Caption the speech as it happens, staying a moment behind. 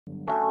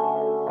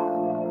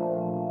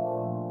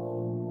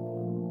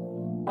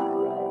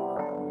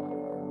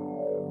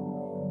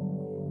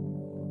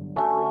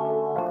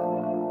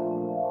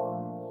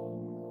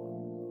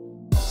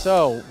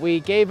So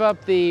we gave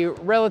up the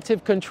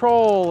relative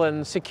control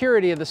and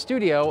security of the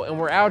studio, and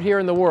we're out here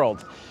in the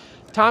world.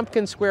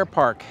 Tompkins Square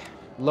Park,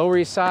 Lower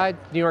East Side,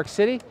 New York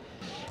City.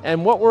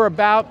 And what we're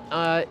about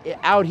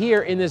out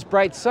here in this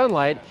bright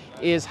sunlight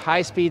is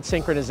high-speed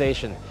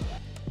synchronization.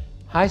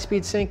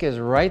 High-speed sync is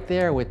right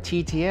there with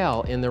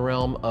TTL in the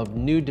realm of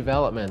new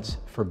developments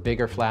for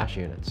bigger flash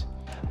units.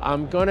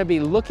 I'm going to be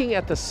looking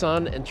at the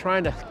sun and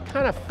trying to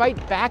kind of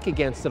fight back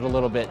against it a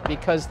little bit,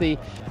 because the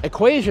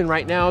equation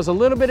right now is a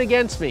little bit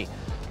against me.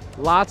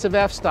 Lots of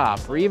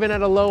f-stop, or even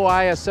at a low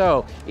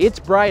ISO. It's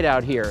bright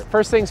out here.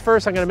 First things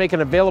first, I'm going to make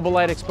an available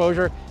light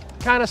exposure,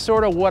 kind of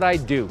sort of what I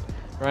do,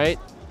 right?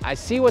 I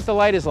see what the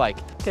light is like.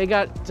 Okay,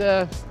 got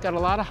a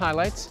lot of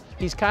highlights.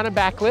 He's kind of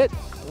backlit.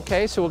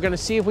 Okay, so we're going to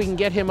see if we can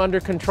get him under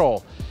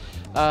control.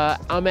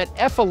 I'm at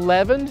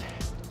f11.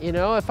 You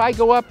know, if I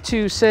go up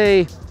to,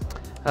 say,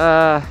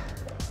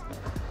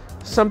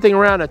 something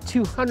around a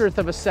 200th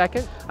of a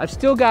second, I've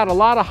still got a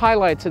lot of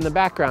highlights in the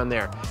background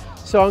there.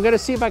 So I'm going to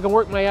see if I can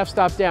work my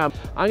f-stop down.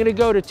 I'm going to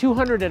go to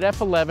 200 at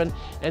f11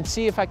 and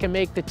see if I can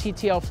make the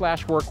TTL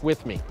flash work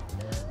with me.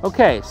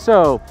 Okay,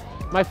 so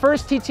my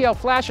first TTL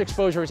flash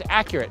exposure is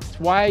accurate. It's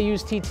why I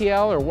use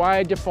TTL, or why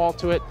I default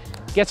to it.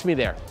 Gets me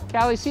there.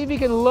 Callie, see if you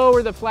can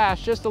lower the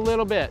flash just a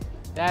little bit.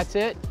 That's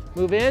it.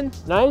 Move in.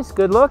 Nice,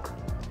 good look.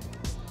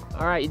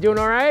 All right, you doing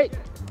all right?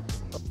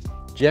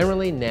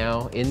 Generally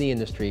now in the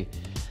industry,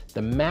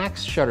 the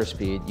max shutter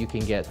speed you can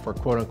get for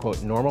quote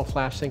unquote normal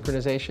flash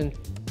synchronization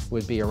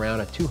would be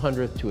around a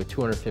 200th to a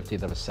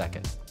 250th of a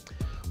second.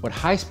 What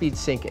high-speed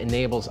sync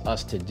enables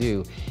us to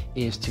do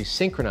is to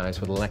synchronize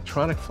with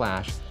electronic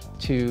flash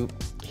to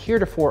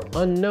heretofore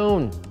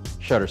unknown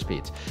shutter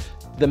speeds.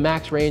 The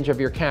max range of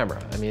your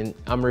camera. I mean,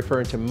 I'm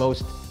referring to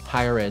most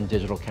higher-end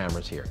digital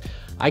cameras here.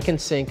 I can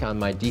sync on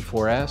my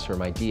D4S or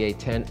my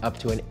D810 up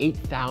to an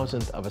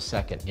 8,000th of a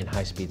second in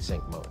high-speed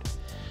sync mode.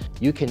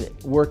 You can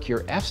work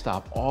your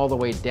f-stop all the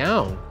way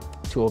down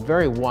to a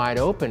very wide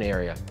open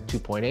area,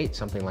 2.8,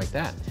 something like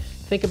that.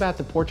 Think about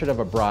the portrait of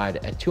a bride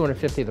at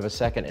 250th of a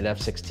second at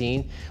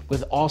f16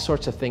 with all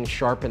sorts of things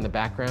sharp in the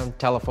background,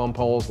 telephone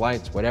poles,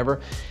 lights, whatever.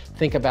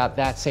 Think about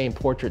that same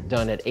portrait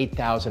done at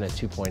 8,000 at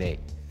 2.8.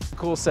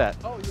 Cool set.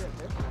 Oh yeah,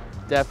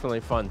 definitely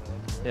fun.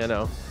 You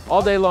know,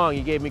 all day long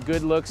you gave me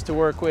good looks to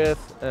work with,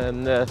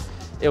 and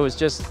it was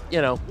just,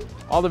 you know,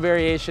 all the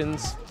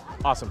variations,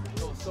 awesome.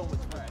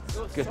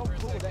 Good.